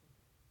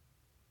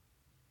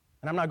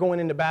 And I'm not going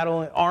into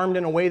battle armed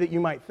in a way that you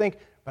might think,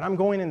 but I'm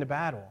going into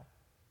battle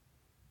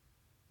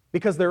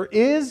because there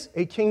is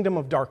a kingdom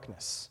of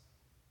darkness.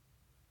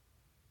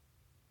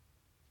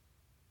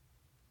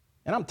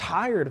 And I'm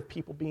tired of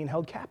people being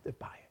held captive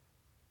by it.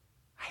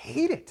 I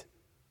hate it.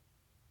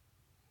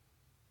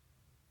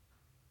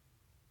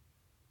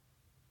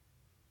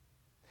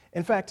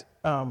 In fact,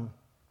 I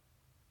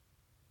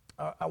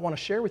want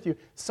to share with you,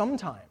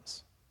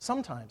 sometimes,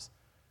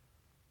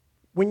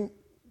 when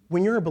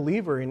you're a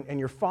believer and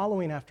you're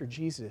following after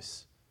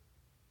Jesus,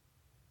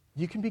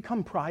 you can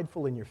become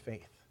prideful in your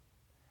faith.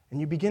 And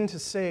you begin to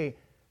say,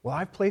 well,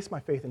 I've placed my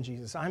faith in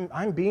Jesus.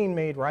 I'm being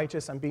made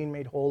righteous. I'm being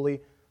made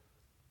holy.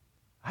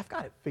 I've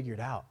got it figured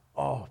out.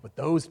 Oh, but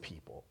those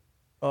people,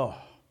 I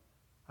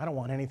don't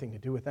want anything to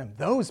do with them.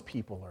 Those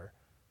people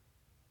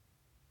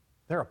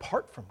they're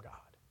apart from God.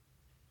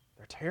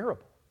 They're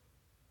terrible.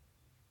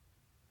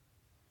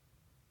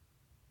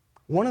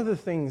 One of the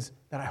things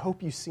that I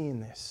hope you see in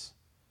this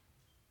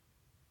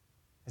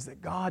is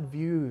that God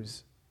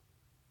views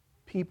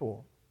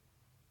people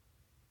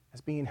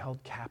as being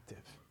held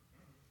captive,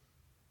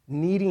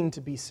 needing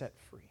to be set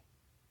free.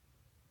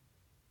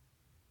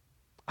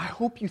 I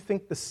hope you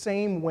think the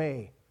same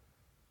way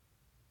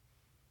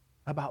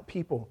about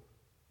people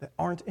that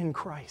aren't in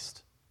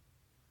Christ.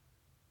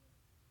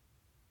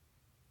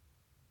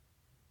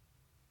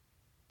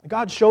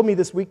 God showed me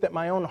this week that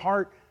my own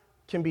heart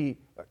can be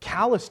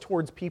callous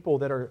towards people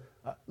that are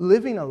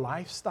living a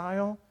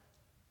lifestyle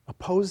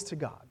opposed to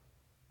God.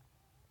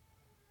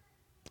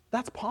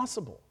 That's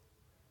possible.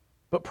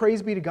 But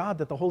praise be to God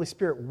that the Holy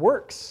Spirit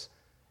works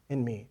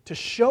in me to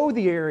show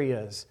the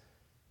areas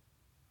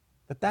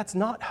that that's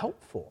not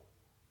helpful.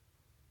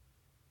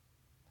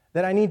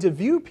 That I need to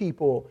view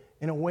people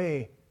in a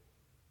way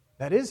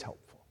that is helpful.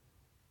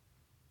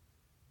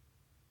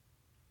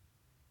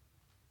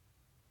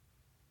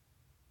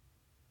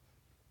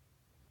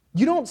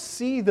 You don't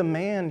see the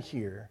man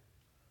here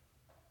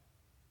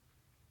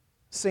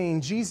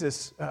saying,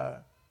 Jesus,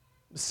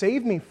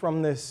 save me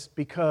from this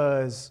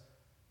because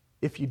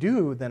if you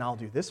do, then I'll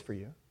do this for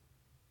you.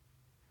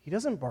 He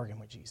doesn't bargain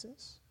with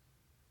Jesus.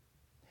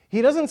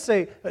 He doesn't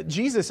say,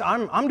 Jesus,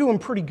 I'm doing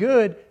pretty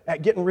good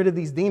at getting rid of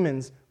these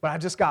demons, but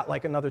I've just got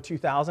like another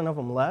 2,000 of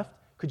them left.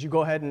 Could you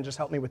go ahead and just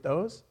help me with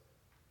those?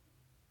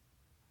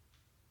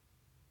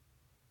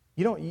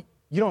 You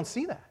don't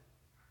see that.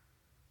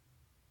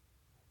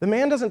 The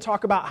man doesn't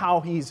talk about how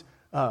he's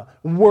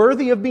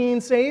worthy of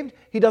being saved.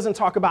 He doesn't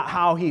talk about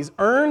how he's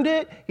earned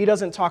it. He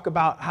doesn't talk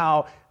about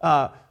how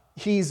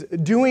he's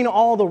doing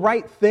all the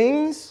right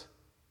things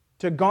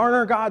to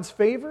garner God's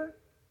favor.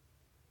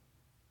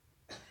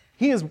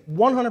 He is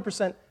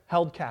 100%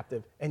 held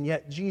captive, and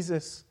yet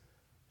Jesus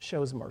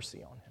shows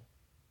mercy on him.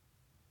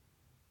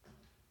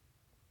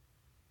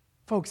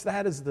 Folks,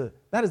 that is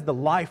the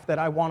life that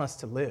I want us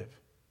to live.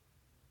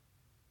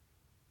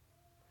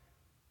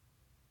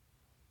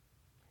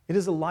 It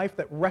is a life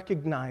that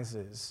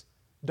recognizes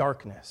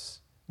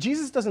darkness.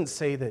 Jesus doesn't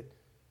say that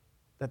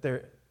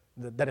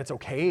it's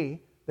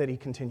okay that he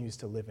continues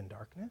to live in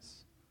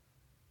darkness.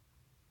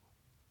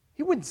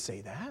 He wouldn't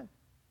say that.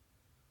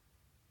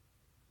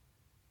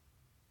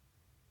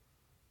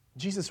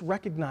 Jesus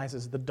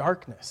recognizes the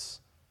darkness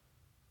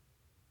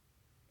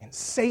and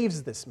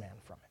saves this man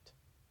from it,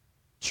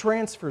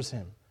 transfers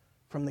him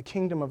from the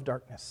kingdom of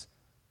darkness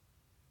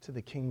to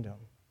the kingdom,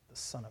 the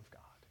Son of God.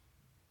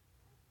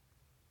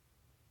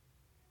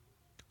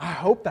 I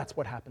hope that's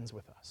what happens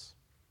with us.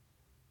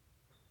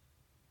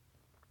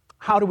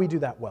 How do we do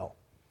that well?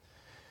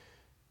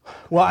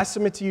 Well, I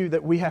submit to you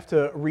that we have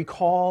to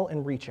recall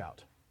and reach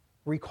out.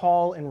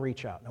 Recall and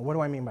reach out. Now, what do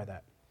I mean by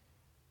that?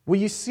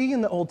 Well, you see in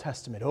the Old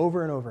Testament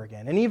over and over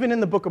again, and even in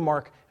the book of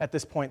Mark at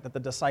this point, that the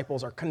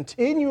disciples are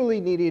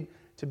continually needed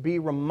to be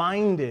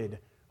reminded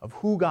of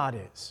who God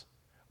is,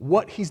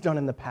 what he's done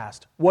in the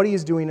past, what he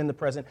is doing in the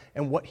present,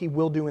 and what he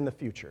will do in the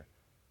future.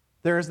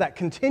 There is that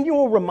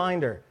continual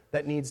reminder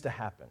that needs to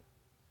happen.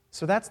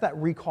 So that's that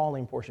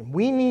recalling portion.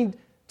 We need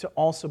to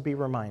also be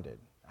reminded.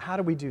 How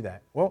do we do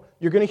that? Well,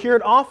 you're going to hear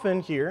it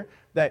often here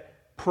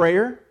that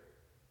prayer,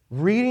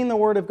 reading the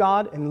Word of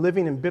God, and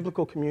living in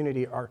biblical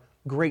community are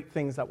great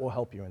things that will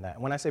help you in that.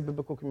 And when I say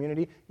biblical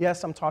community,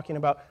 yes, I'm talking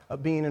about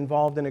being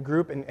involved in a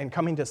group and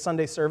coming to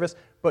Sunday service,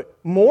 but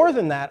more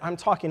than that, I'm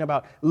talking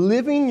about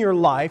living your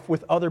life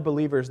with other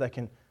believers that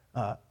can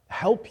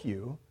help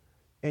you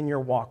in your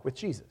walk with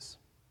Jesus.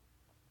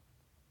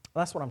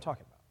 That's what I'm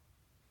talking about.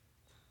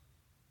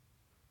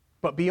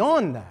 But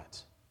beyond that,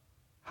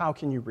 how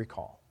can you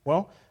recall?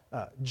 Well,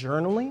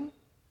 journaling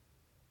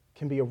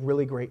can be a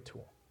really great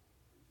tool.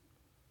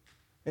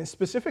 And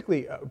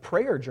specifically,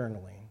 prayer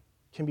journaling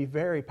can be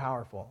very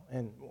powerful.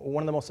 And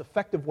one of the most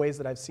effective ways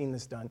that I've seen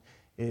this done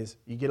is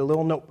you get a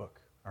little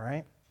notebook, all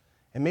right?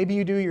 And maybe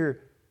you do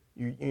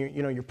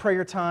your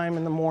prayer time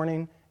in the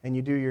morning, and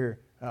you do your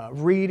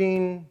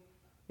reading,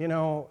 in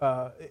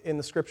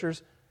the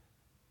scriptures.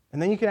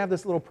 And then you can have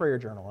this little prayer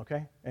journal,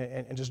 okay?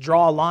 And just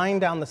draw a line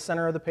down the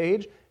center of the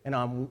page, and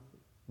on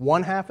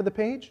one half of the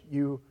page,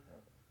 you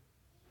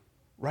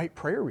write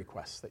prayer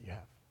requests that you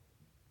have,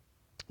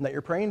 that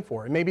you're praying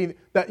for, and maybe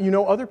that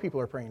other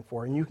people are praying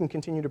for, and you can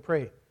continue to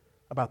pray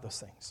about those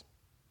things.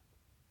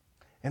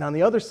 And on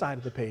the other side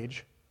of the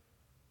page,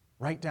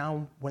 write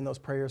down when those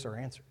prayers are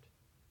answered.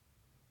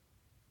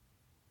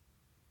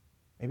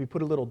 Maybe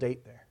put a little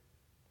date there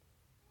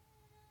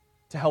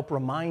to help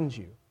remind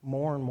you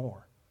more and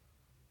more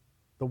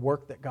the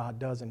work that God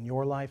does in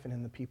your life and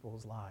in the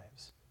people's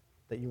lives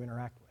that you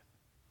interact with.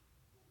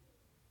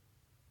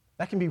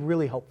 That can be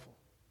really helpful.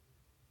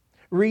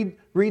 Read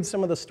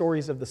some of the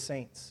stories of the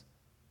saints.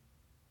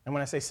 And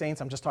when I say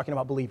saints, I'm just talking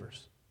about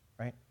believers,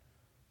 right?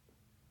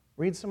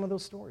 Read some of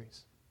those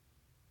stories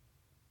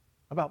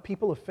about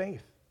people of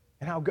faith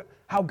and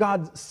how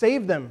God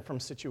saved them from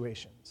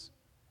situations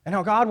and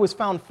how God was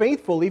found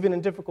faithful even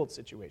in difficult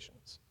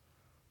situations.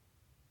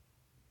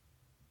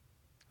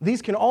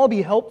 These can all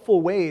be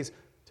helpful ways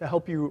to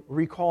help you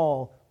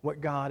recall what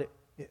God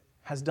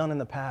has done in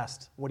the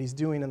past, what he's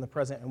doing in the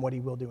present, and what he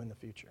will do in the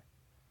future.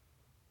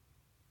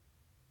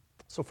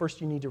 So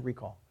first you need to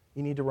recall.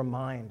 You need to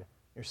remind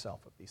yourself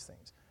of these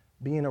things.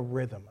 Be in a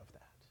rhythm of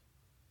that.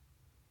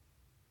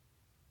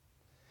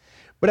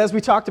 But as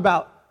we talked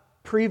about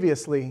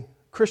previously,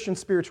 Christian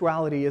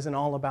spirituality isn't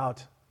all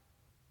about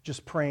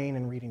just praying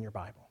and reading your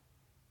Bible.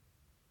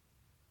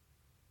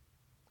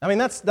 I mean,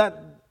 that's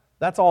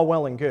all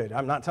well and good.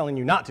 I'm not telling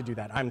you not to do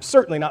that. I'm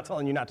certainly not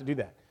telling you not to do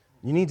that.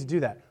 You need to do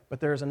that. But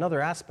there's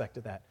another aspect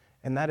of that,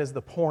 and that is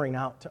the pouring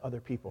out to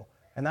other people.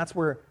 And that's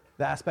where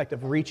the aspect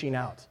of reaching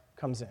out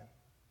comes in.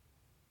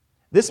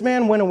 This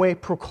man went away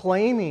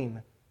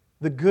proclaiming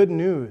the good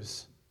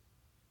news,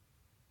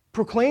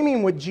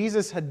 proclaiming what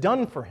Jesus had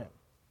done for him,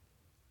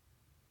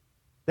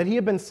 that he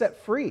had been set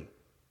free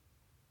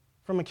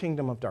from a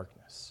kingdom of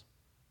darkness.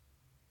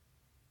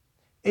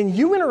 And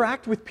you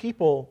interact with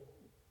people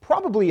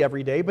probably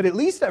every day, but at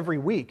least every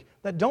week,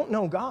 that don't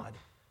know God.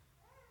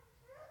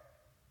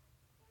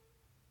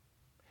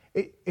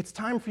 It's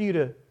time for you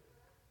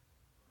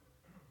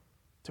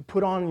to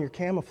put on your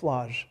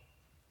camouflage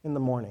in the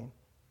morning.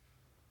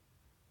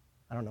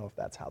 I don't know if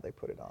that's how they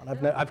put it on.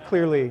 I've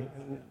clearly...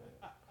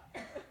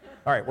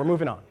 All right, we're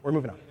moving on.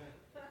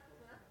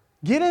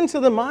 Get into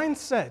the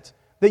mindset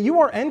that you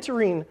are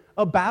entering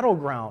a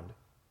battleground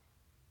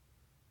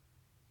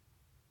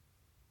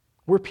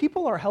where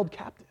people are held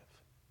captive.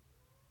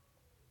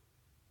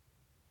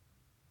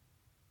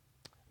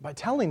 By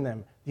telling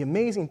them the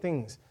amazing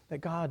things that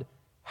God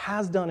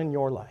has done in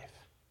your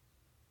life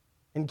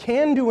and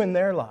can do in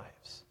their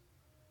lives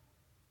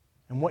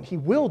and what he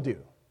will do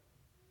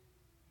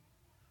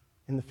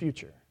in the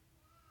future.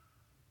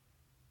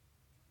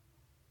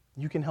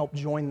 You can help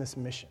join this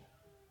mission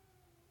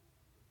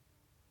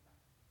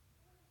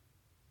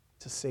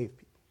to save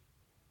people.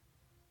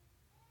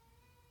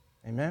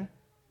 Amen? Amen.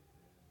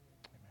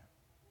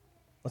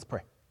 Let's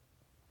pray.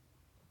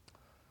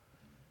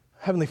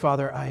 Heavenly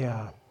Father,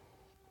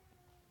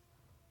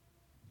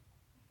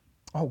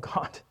 oh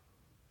God,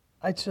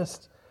 I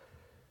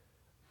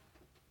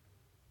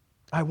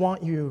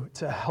want you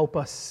to help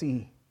us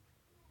see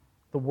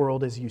the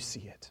world as you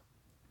see it.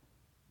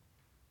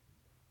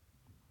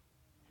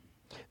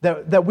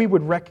 That we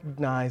would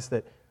recognize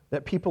that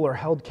people are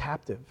held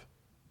captive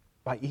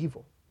by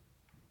evil.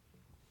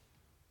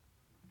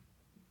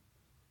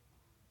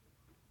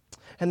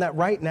 And that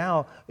right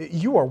now,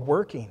 you are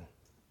working.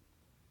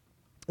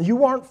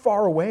 You aren't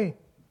far away.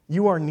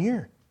 You are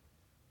near.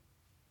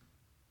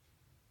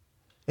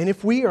 And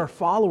if we are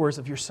followers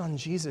of your Son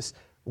Jesus,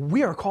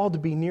 we are called to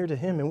be near to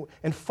Him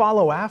and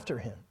follow after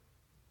Him.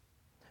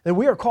 And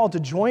we are called to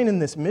join in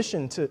this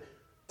mission to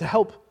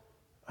help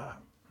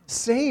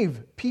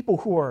save people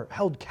who are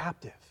held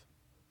captive.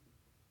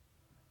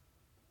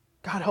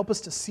 God, help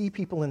us to see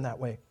people in that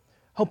way.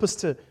 Help us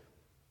to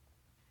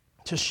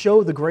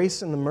show the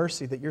grace and the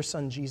mercy that your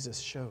Son Jesus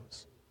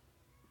shows.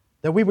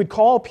 That we would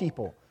call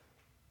people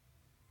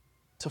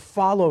to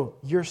follow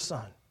your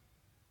Son.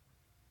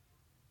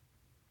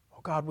 Oh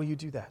God, will you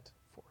do that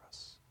for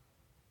us?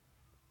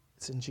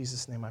 It's in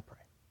Jesus' name I pray.